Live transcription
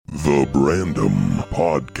The Brandom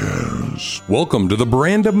Podcast. Welcome to the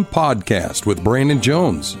Brandom Podcast with Brandon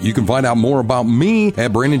Jones. You can find out more about me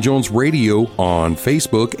at Brandon Jones Radio on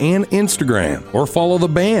Facebook and Instagram, or follow the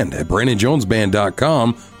band at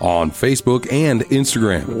BrandonJonesBand.com on Facebook and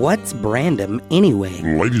Instagram. What's Brandom anyway?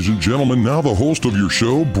 Ladies and gentlemen, now the host of your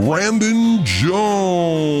show, Brandon Jones.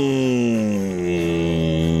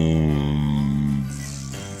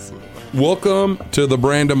 Welcome to the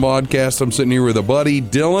Brandom Podcast. I'm sitting here with a buddy,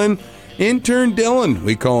 Dylan. Intern Dylan,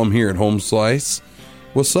 we call him here at Home Slice.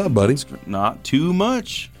 What's up, buddy? Not too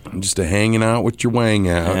much. Just a hanging out with your wang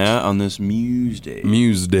out. Yeah, on this Muse Day.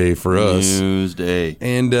 Muse Day for us. Muse Day.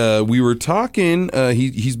 And we were talking,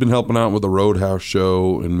 he's been helping out with the Roadhouse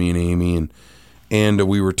show, and me and Amy, and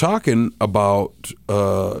we were talking about,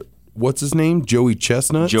 what's his name? Joey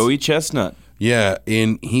Chestnut? Joey Chestnut. Yeah,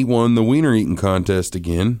 and he won the wiener eating contest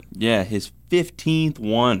again. Yeah, his 15th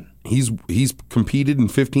one. He's competed in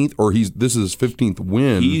 15th, or this is his 15th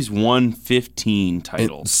win. He's won 15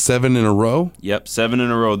 titles. 7 in a row? Yep, 7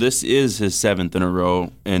 in a row. This is his 7th in a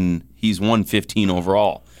row, and he's won 15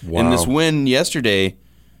 overall. Wow. And this win yesterday,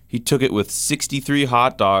 he took it with 63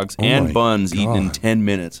 hot dogs and buns eaten in 10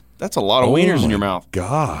 minutes. That's a lot of wieners in your mouth.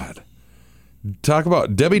 God. Talk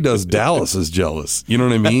about Debbie Does Dallas is jealous. You know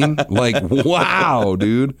what I mean? Like, wow,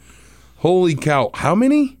 dude. Holy cow. How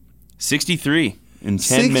many? 63 in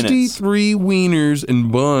 10 minutes. 63 wieners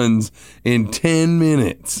and buns in 10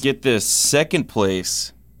 minutes. Get this, second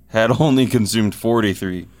place had only consumed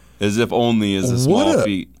 43, as if only is a small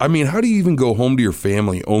feat. I mean, how do you even go home to your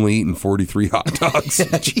family only eating 43 hot dogs?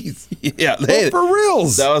 Jeez. Yeah, For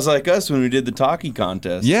reals. That was like us when we did the Talkie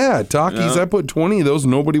contest. Yeah, Takis, I put 20 of those.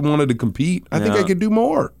 Nobody wanted to compete. I think I could do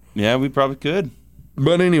more. Yeah, we probably could.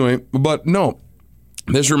 But anyway, no.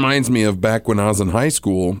 This reminds me of back when I was in high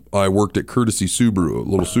school. I worked at Courtesy Subaru, a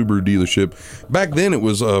little Subaru dealership. Back then, it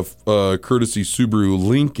was a Courtesy Subaru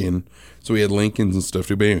Lincoln, so we had Lincolns and stuff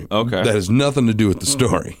too. But anyway, okay, that has nothing to do with the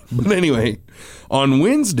story. But anyway, on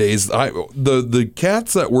Wednesdays, the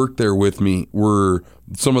cats that worked there with me were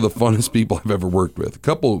some of the funnest people I've ever worked with. A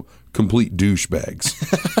couple complete douchebags,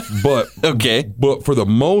 but okay, but for the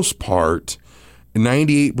most part,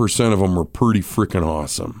 98% of them were pretty freaking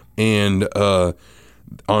awesome. And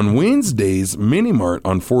on Wednesdays, Mini Mart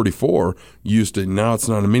on 44 used to, now it's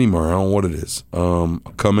not a Mini Mart, I don't know what it is. Come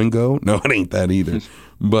and Go? No, it ain't that either.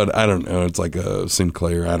 But I don't know, it's like a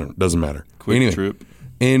Sinclair, doesn't matter. Quick Trip.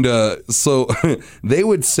 And so they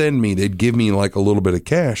would send me, they'd give me like a little bit of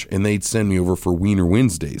cash, and they'd send me over for Wiener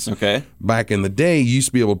Wednesdays. Okay. Back in the day, you used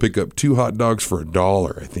to be able to pick up 2 hot dogs for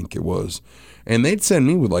 $1, I think it was. And they'd send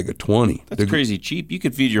me with like a 20. That's crazy cheap. You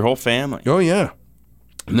could feed your whole family. Oh, yeah.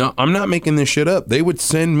 No, I'm not making this shit up. They would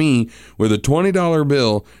send me with a $20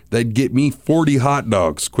 bill. They'd get me 40 hot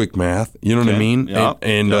dogs. Quick math. You know what I mean? Yep.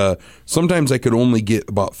 And sometimes I could only get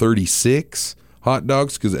about 36 hot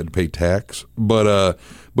dogs because I had to pay tax. But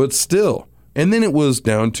still. And then it was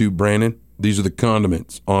down to, Brandon, these are the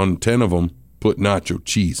condiments. On 10 of them, put nacho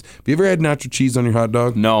cheese. Have you ever had nacho cheese on your hot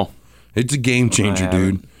dog? No. It's a game changer,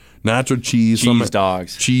 dude. Nacho cheese.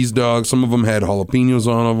 Dogs. Cheese dogs. Some of them had jalapenos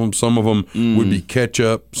on them. Some of them would be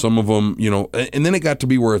ketchup. Some of them, and then it got to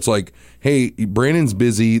be where it's like, hey, Brandon's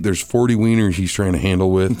busy. There's 40 wieners he's trying to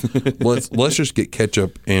handle with. let's just get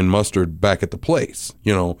ketchup and mustard back at the place.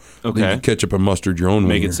 Okay. Ketchup and mustard your own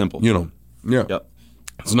Make wiener. it simple. Yeah. Yep.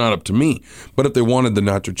 It's not up to me. But if they wanted the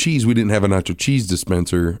nacho cheese, we didn't have a nacho cheese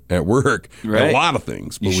dispenser at work. Right. A lot of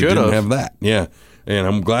things, but You we didn't should've. have that. Yeah. And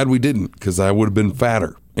I'm glad we didn't, because I would have been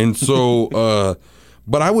fatter. And so,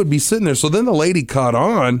 but I would be sitting there. So then the lady caught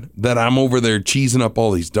on that I'm over there cheesing up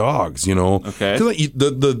all these dogs, Okay. 'Cause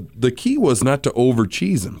the key was not to over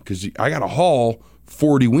cheese them, because I got to haul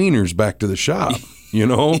 40 wieners back to the shop,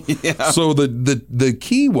 Yeah. So the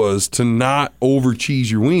key was to not over cheese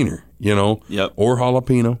your wiener, Yep. or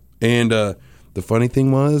jalapeno. And the funny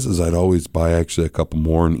thing is I'd always buy actually a couple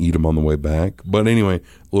more and eat them on the way back. But anyway,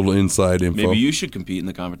 a little inside info. Maybe you should compete in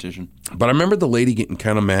the competition. But I remember the lady getting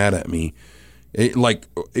kind of mad at me. It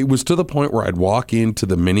was to the point where I'd walk into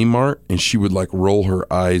the Mini Mart and she would like roll her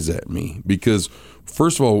eyes at me because,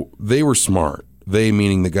 first of all, they were smart. They,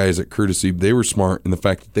 meaning the guys at Courtesy, they were smart in the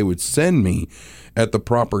fact that they would send me at the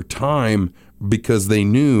proper time because they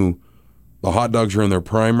knew the hot dogs are in their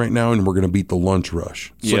prime right now and we're going to beat the lunch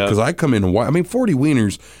rush. So, because I come in and 40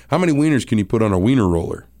 wieners, how many wieners can you put on a wiener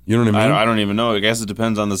roller? You know what I mean? I don't even know. I guess it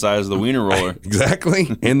depends on the size of the wiener roller. Exactly.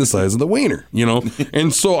 And the size of the wiener,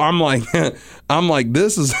 And so I'm like,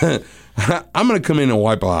 this is, I'm going to come in and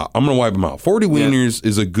wipe them out. I'm going to wipe them out. 40 wieners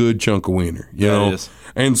is a good chunk of wiener, you know? It is.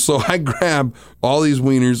 And so I grab all these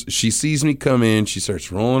wieners. She sees me come in. She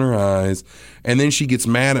starts rolling her eyes. And then she gets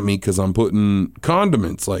mad at me because I'm putting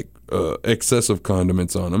condiments, like excessive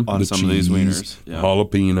condiments on them. On some of these wieners. Yeah.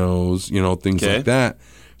 Jalapenos, you know, things like that.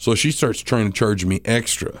 So she starts trying to charge me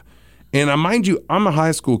extra. And mind you, I'm a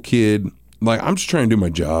high school kid. Like, I'm just trying to do my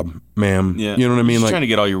job, ma'am. Yeah. You know what I mean? Just like, trying to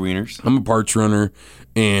get all your wieners. I'm a parts runner.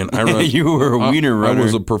 And I run. You were a wiener runner. I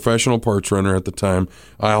was a professional parts runner at the time.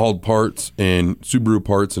 I hauled parts and Subaru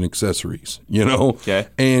parts and accessories, you know? Okay.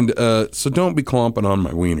 And so don't be clomping on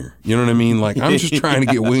my wiener. You know what I mean? Like, I'm just trying to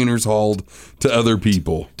get wieners hauled to other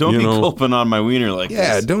people. Don't be clomping on my wiener like this.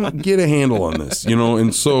 Yeah, don't get a handle on this, you know?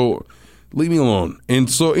 And so leave me alone. And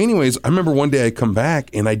so anyways, I remember one day I come back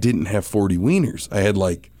and I didn't have 40 wieners. I had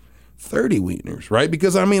like 30 wieners, right?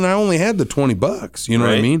 Because I mean, I only had the $20, you know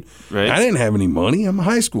what I mean? Right. I didn't have any money. I'm a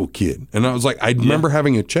high school kid. And I was like, I remember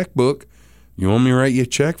having a checkbook. You want me to write you a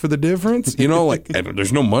check for the difference? You know, like,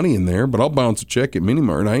 there's no money in there, but I'll bounce a check at Mini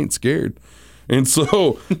Mart. I ain't scared. And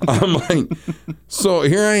so I'm like, so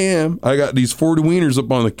here I am. I got these 40 wieners up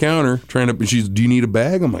on the counter trying to, she's, do you need a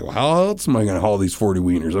bag? I'm like, well, how else am I going to haul these 40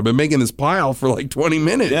 wieners? I've been making this pile for like 20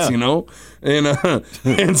 minutes, you know?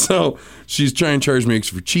 And so she's trying to charge me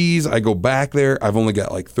extra for cheese. I go back there. I've only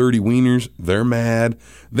got like 30 wieners. They're mad.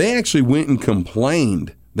 They actually went and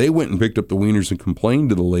complained. They went and picked up the wieners and complained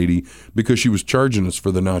to the lady because she was charging us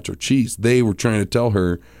for the nacho cheese. They were trying to tell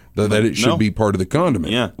her that it should be part of the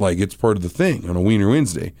condiment. Yeah. Like it's part of the thing on a Wiener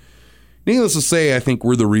Wednesday. Needless to say, I think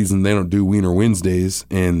we're the reason they don't do Wiener Wednesdays,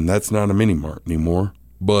 and that's not a mini mart anymore.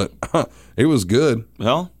 But it was good.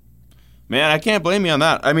 Well, man, I can't blame you on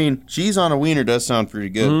that. I mean, cheese on a wiener does sound pretty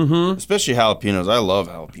good, especially jalapenos. I love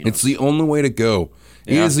jalapenos. It's the only way to go.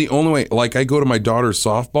 It is the only way. Like I go to my daughter's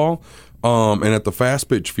softball, and at the fast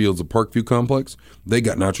pitch fields of Parkview Complex, they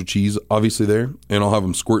got nacho cheese obviously there, and I'll have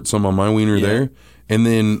them squirt some on my wiener there. And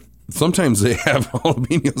then sometimes they have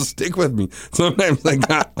jalapenos. Stick with me. Sometimes they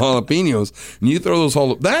got jalapenos, and you throw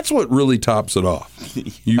those that's what really tops it off.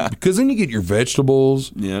 Because then you get your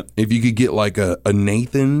vegetables. Yeah. If you could get like a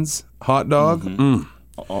Nathan's hot dog.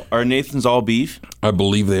 Are Nathan's all beef? I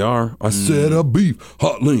believe they are. I said a beef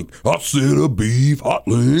hot link. I said a beef hot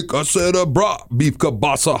link. I said a beef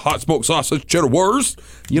kielbasa hot smoked sausage cheddar wurst.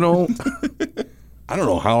 You know. I don't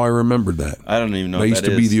know how I remembered that. I don't even know that what used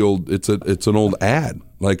that to be the old. It's an old ad,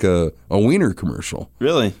 like a wiener commercial.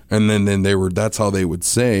 Really? And then they were. That's how they would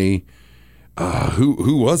say,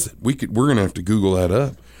 who was it? We're gonna have to Google that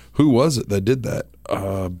up. Who was it that did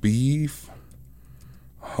that? Beef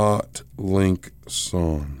hot link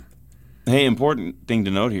song. Hey, important thing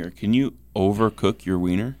to note here. Can you overcook your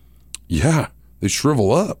wiener? Yeah, they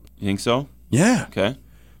shrivel up. You think so? Yeah. Okay.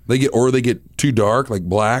 They get too dark, like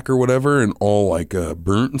black or whatever, and all like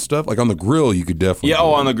burnt and stuff. Like on the grill, you could definitely. Yeah,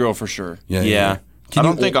 on the grill for sure. Yeah. I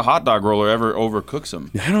don't think a hot dog roller ever overcooks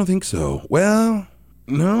them. I don't think so. Well,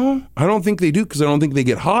 no, I don't think they do because I don't think they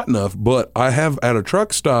get hot enough. But I have at a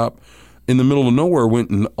truck stop in the middle of nowhere went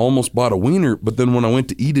and almost bought a wiener, but then when I went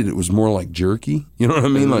to eat it, it was more like jerky. You know what I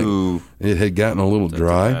mean? Ooh. Like it had gotten a little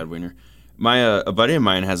dry. A bad wiener. A buddy of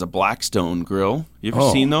mine has a Blackstone grill. You ever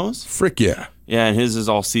seen those? Frick yeah. Yeah, and his is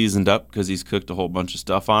all seasoned up because he's cooked a whole bunch of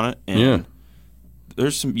stuff on it. And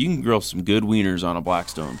there's you can grill some good wieners on a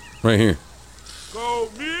Blackstone. Right here. Go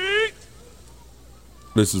meat.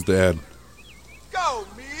 This is the ad. Go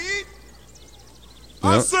meat.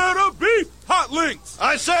 Yep. I said a beef hot links.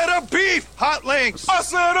 I said a beef hot links. I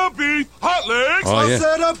said a beef hot links. Oh, yeah. I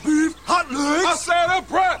said a beef hot links. I said a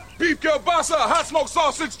brat beef kielbasa hot smoked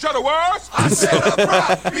sausage cheddar wurst. I said a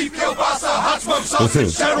brat beef kielbasa hot smoked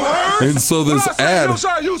sausage cheddar wurst. And so this when I say ad.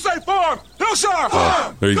 Hillshire, you say farm. Hillshire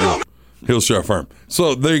farm. There you go. Hillshire Farm.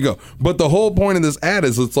 So there you go. But the whole point of this ad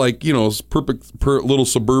is it's like, you know, it's perfect per little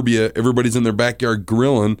suburbia. Everybody's in their backyard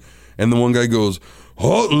grilling. And the one guy goes,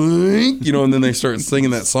 hot link, you know, and then they start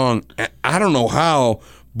singing that song. I don't know how,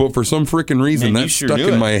 but for some freaking reason that stuck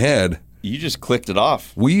in my head. You just clicked it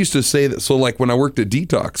off. We used to say that. So like when I worked at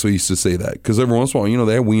Detox, we used to say that because every once in a while, you know,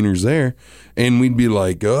 they have wieners there. And we'd be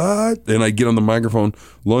like, and I'd get on the microphone,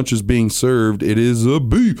 lunch is being served. It is a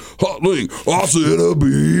beef hot link. I said a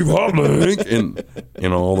beef hot link. And, you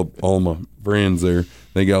know, all my friends there,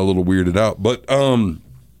 they got a little weirded out. But,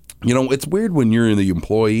 you know, it's weird when you're the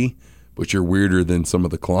employee, but you're weirder than some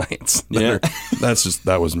of the clients. Yeah.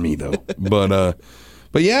 That was me though.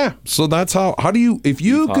 But yeah, so that's how do you, if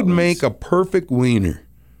you could make a perfect wiener,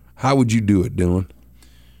 how would you do it, Dylan?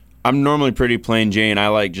 I'm normally pretty plain Jane. I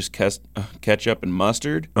like just ketchup and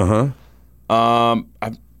mustard.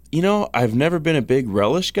 I've never been a big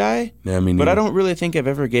relish guy, but I don't really think I've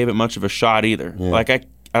ever gave it much of a shot either. Yeah. Like,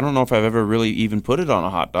 I don't know if I've ever really even put it on a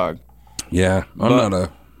hot dog. Yeah, I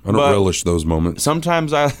don't relish those moments.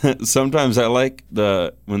 Sometimes I like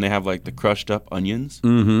when they have like the crushed up onions,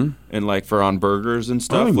 and like for on burgers and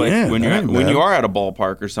stuff. When you are at a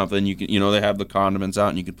ballpark or something, you can they have the condiments out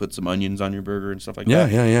and you can put some onions on your burger and stuff like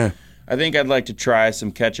that. Yeah. I think I'd like to try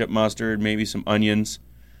some ketchup, mustard, maybe some onions.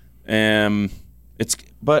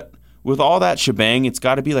 But with all that shebang, it's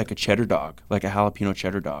got to be like a cheddar dog, like a jalapeno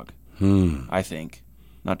cheddar dog. I think,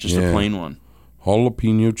 not just a plain one.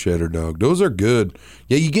 Jalapeno cheddar dog. Those are good.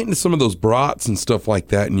 Yeah, you get into some of those brats and stuff like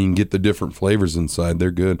that, and you can get the different flavors inside. They're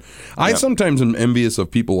good. I sometimes am envious of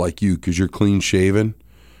people like you because you're clean shaven.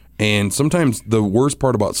 And sometimes the worst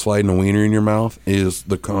part about sliding a wiener in your mouth is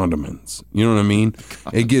the condiments. You know what I mean?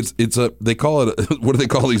 They call it, what do they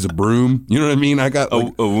call these, a broom? You know what I mean? I got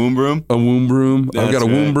like, a womb broom? A womb broom. I've got a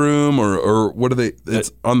womb broom or what do they,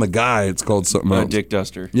 it's on the guy, it's called something else. A dick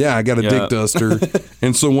duster. Yeah, I got a dick duster.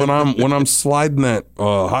 And so when I'm sliding that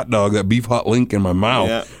hot dog, that beef hot link in my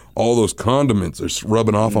mouth, all those condiments are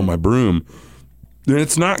rubbing off on my broom. And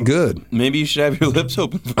it's not good. Maybe you should have your lips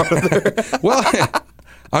open farther there. Well,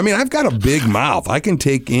 I mean, I've got a big mouth. I can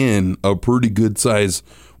take in a pretty good size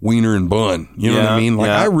wiener and bun. You know what I mean? Like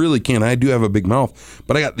I really can. I do have a big mouth,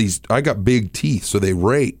 but I got big teeth, so they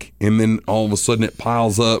rake, and then all of a sudden it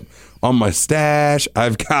piles up on my stash.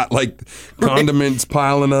 I've got like condiments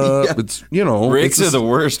piling up. It's rakes are the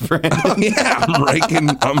worst, Brandon.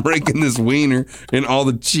 I'm raking this wiener and all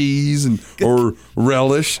the cheese or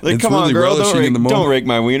relish. Like, it's come really on, girl, relishing in the moment. Don't rake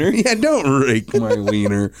my wiener. Yeah, don't rake my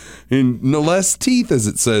wiener. And no less teeth, as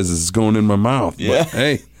it says, is going in my mouth. Yeah. But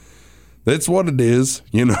hey, that's what it is.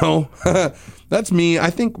 That's me. I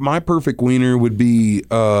think my perfect wiener would be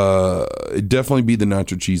definitely be the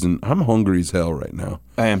nacho cheese, and I'm hungry as hell right now.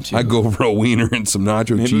 I am too. I go for a wiener and some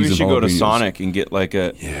nacho cheese. Maybe we should go to jalapenos. Sonic and get like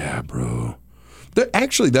a. Yeah, bro.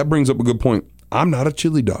 Actually, that brings up a good point. I'm not a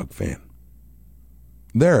chili dog fan.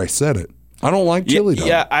 There, I said it. I don't like chili dog.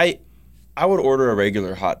 Yeah, I would order a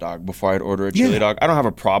regular hot dog before I'd order a chili dog. I don't have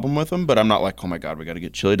a problem with them, but I'm not like, oh my God, we got to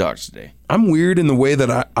get chili dogs today. I'm weird in the way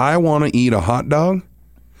that I want to eat a hot dog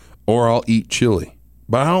or I'll eat chili,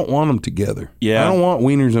 but I don't want them together. Yeah. I don't want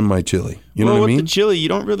wieners in my chili. You know what I mean? With the chili, you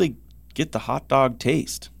don't really get the hot dog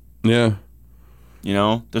taste. Yeah.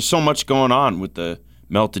 There's so much going on with the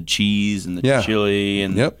melted cheese and the chili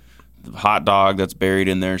and the hot dog that's buried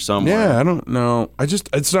in there somewhere. Yeah, I don't know.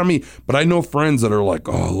 It's not me, but I know friends that are like,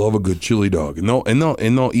 "Oh, I love a good chili dog," and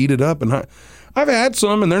they'll eat it up. And I've had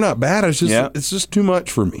some, and they're not bad. It's just too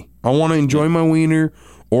much for me. I want to enjoy my wiener,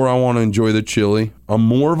 or I want to enjoy the chili. I'm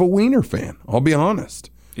more of a wiener fan. I'll be honest.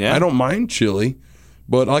 Yeah, I don't mind chili,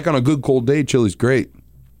 but like on a good cold day, chili's great.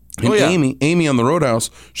 And Amy on the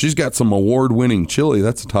Roadhouse, she's got some award-winning chili.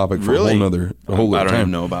 That's a topic for a whole other time. I don't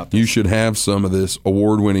even know about this. You should have some of this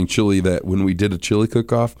award-winning chili that when we did a chili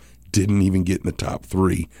cook-off, didn't even get in the top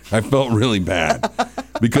 3. I felt really bad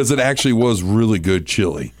because it actually was really good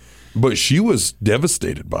chili. But she was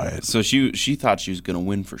devastated by it. So she thought she was going to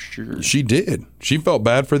win for sure. She did. She felt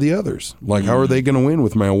bad for the others. Like, how are they going to win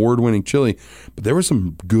with my award-winning chili? But there were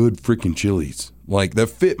some good freaking chilies, like that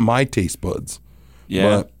fit my taste buds. Yeah.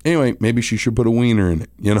 But anyway, maybe she should put a wiener in it,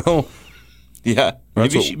 Yeah.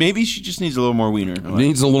 Maybe she just needs a little more wiener.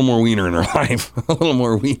 Needs a little more wiener in her life. A little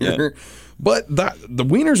more wiener. Yeah. But the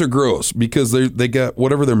wieners are gross because they got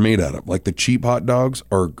whatever they're made out of. Like the cheap hot dogs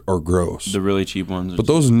are gross. The really cheap ones. But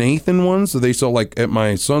those Nathan ones that they sell like at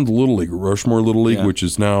my son's Little League, Rushmore Little League, which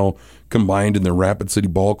is now combined in their Rapid City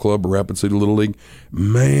Ball Club or Rapid City Little League.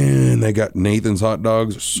 Man, they got Nathan's hot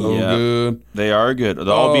dogs. So good. They are good.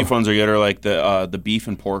 The all beef ones are good, or like the beef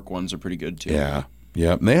and pork ones are pretty good too. Yeah.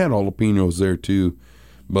 Yeah. And they had jalapenos there too.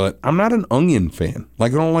 But I'm not an onion fan.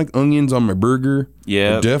 Like, I don't like onions on my burger.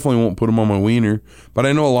 Yeah. I definitely won't put them on my wiener. But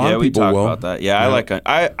I know a lot of people will. Yeah, we talked about that.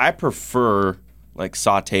 Yeah, I prefer, like,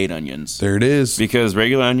 sautéed onions. There it is. Because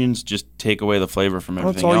regular onions just take away the flavor from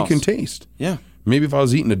everything else. That's all you can taste. Yeah. Maybe if I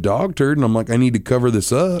was eting a dog turd and I'm like, I need to cover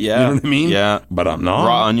this up. Yeah. You know what I mean? Yeah. But I'm not.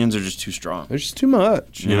 Raw onions are just too strong. They're just too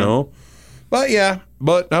much, you know? But, yeah.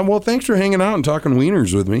 But, well, thanks for hanging out and talking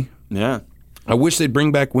wieners with me. Yeah. I wish they'd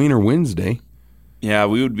bring back Wiener Wednesday. Yeah,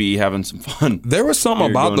 we would be having some fun. There was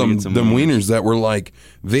something about them wieners that were like,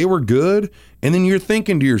 they were good. And then you're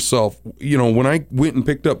thinking to yourself, when I went and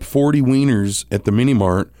picked up 40 wieners at the mini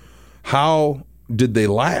mart, how did they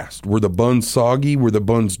last? Were the buns soggy? Were the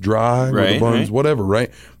buns dry? Were the buns whatever,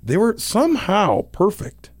 right? They were somehow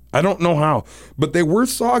perfect. I don't know how, but they were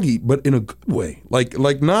soggy, but in a good way.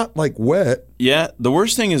 Like not like wet. Yeah, the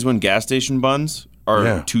worst thing is when gas station buns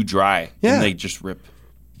are too dry and they just rip.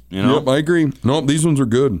 You know? Yep, I agree. Nope, these ones are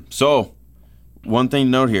good. So, one thing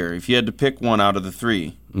to note here. If you had to pick one out of the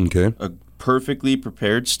three, Okay. a perfectly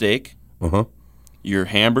prepared steak, Uh-huh. your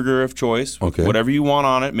hamburger of choice, with Okay. whatever you want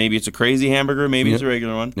on it. Maybe it's a crazy hamburger, maybe it's a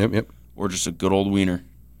regular one, Yep. or just a good old wiener.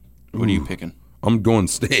 What are you picking? I'm going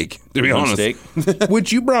steak, to be Going honest. steak?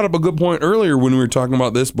 Which you brought up a good point earlier when we were talking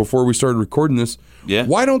about this before we started recording this. Yeah.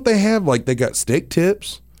 Why don't they have, like, they got steak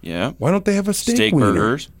tips? Yeah. Why don't they have a steak wiener?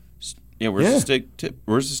 burgers. Yeah, where's Yeah. the steak tip?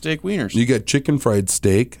 Where's the steak wieners? You got chicken fried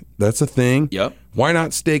steak. That's a thing. Yep. Why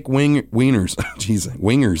not steak wieners? Jeez,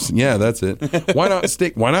 wingers. Yeah, that's it. Why not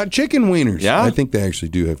steak? Why not chicken wieners? Yeah. I think they actually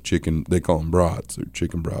do have chicken. They call them brats or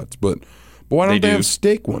chicken brats. But why don't They they do. have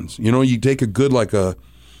steak ones? You know, you take a good, like a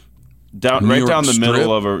Down, New right York down the strip.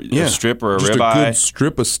 middle of a strip or a just a ribeye. good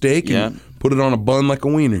strip of steak and put it on a bun like a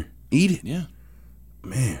wiener. Eat it. Yeah.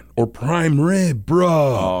 Man. Or prime rib, bro.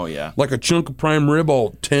 Oh, yeah. Like a chunk of prime rib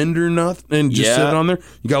all tender nothing and just Yeah. sit it on there.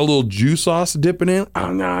 You got a little juice sauce dipping in.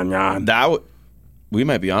 Oh, nah. We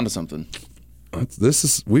might be onto something.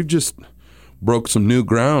 We've just broke some new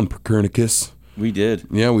ground, Copernicus. We did.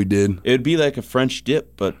 Yeah, we did. It'd be like a French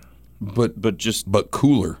dip, but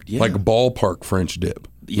cooler. Yeah. Like a ballpark French dip.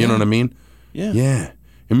 You Yeah. know what I mean? Yeah. Yeah.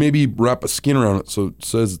 And maybe wrap a skin around it so it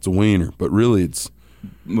says it's a wiener, but really it's.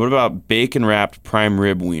 What about bacon wrapped prime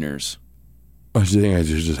rib wieners? I think I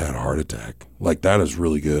just had a heart attack. Like, that is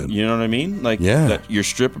really good. You know what I mean? Like Yeah. your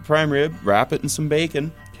strip of prime rib, wrap it in some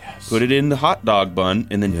bacon, put it in the hot dog bun,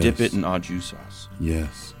 and then dip it in au jus sauce.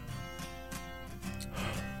 Yes.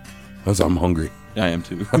 I'm hungry. I am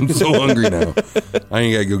too. I'm so hungry now. I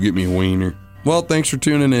ain't got to go get me a wiener. Well, thanks for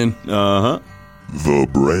tuning in. Uh-huh. The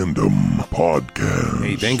Brandom Podcast.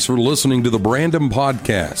 Hey, thanks for listening to the Brandom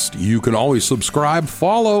Podcast. You can always subscribe,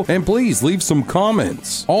 follow, and please leave some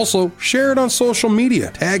comments. Also, share it on social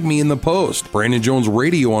media. Tag me in the post. Brandon Jones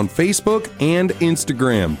Radio on Facebook and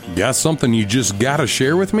Instagram. Got something you just gotta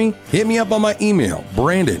share with me? Hit me up on my email,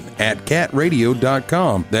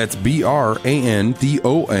 brandon@catradio.com. That's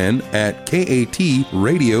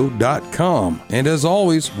BRANDON@KATradio.com. And as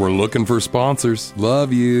always, we're looking for sponsors.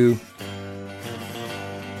 Love you.